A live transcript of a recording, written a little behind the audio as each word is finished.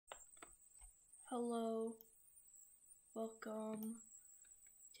Hello, welcome.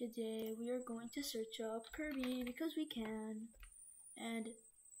 Today we are going to search up Kirby because we can. And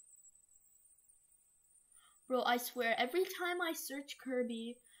bro, I swear every time I search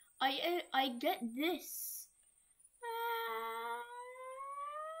Kirby, I get this.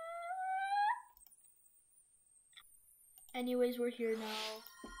 Anyways, we're here now.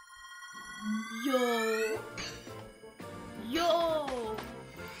 Yo!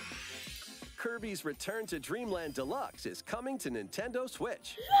 Kirby's Return to Dreamland Deluxe is coming to Nintendo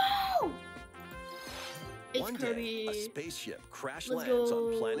Switch. No! It's One Kirby. day, a spaceship crash lands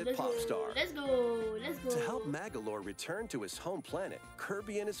on planet Popstar. Let's go. To help Magolor return to his home planet,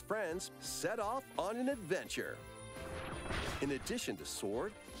 Kirby and his friends set off on an adventure. In addition to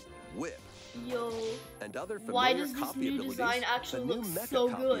sword, whip, and other familiar copy abilities, the new Mecha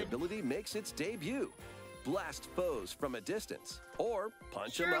Copy ability makes its debut. Blast foes from a distance, or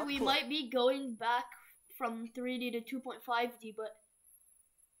punch them up close. Sure, we might be going back from 3D to 2.5D, but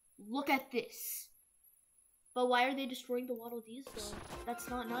look at this. But why are they destroying the Waddle Dees though? That's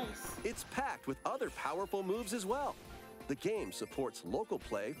not nice. It's packed with other powerful moves as well. The game supports local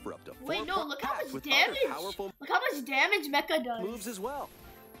play for up to 4 Wait, no, look how much with damage! Powerful look how much damage Mecha does! Moves as well.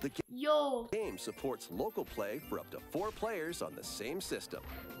 The game supports local play for up to 4 players on the same system.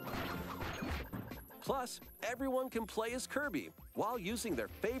 Plus, everyone can play as Kirby while using their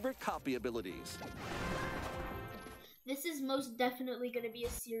favorite copy abilities. This is most definitely going to be a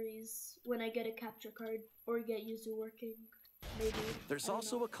series when I get a capture card or get Yooo working. Maybe. There's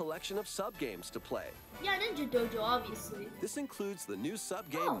also a collection of sub-games to play. Yeah, Ninja Dojo, obviously. This includes the new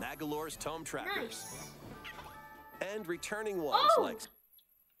sub-game Magolor's Tome Trackers. Nice. And returning ones like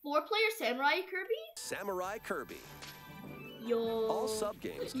 4-player Samurai Kirby? Samurai Kirby. Yo. All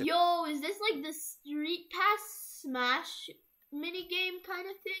sub-games can... Yo, is this like the Street Pass Smash minigame kind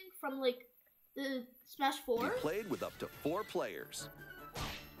of thing from like the Smash 4? Be played with up to 4 players.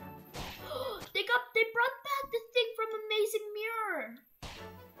 They brought back the thing from Amazing Mirror.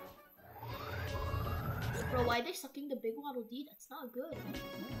 Bro, why are they sucking the big Waddle Dee? That's not good.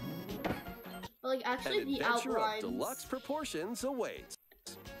 But like actually An the adventure outlines. of deluxe proportions awaits.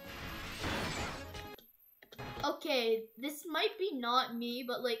 Okay, this might be not me,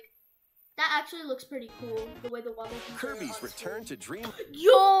 but like that actually looks pretty cool. The way the Waddle Dees Kirby's Return to Dream.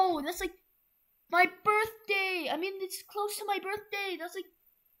 Yo, that's like my birthday. I mean, it's close to my birthday. That's like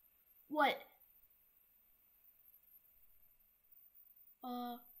what?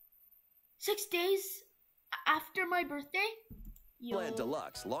 6 days after my birthday? Yo. Dreamland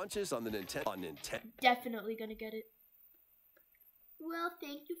Deluxe launches on the Nintendo. Definitely gonna get it. Well,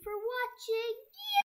 thank you for watching.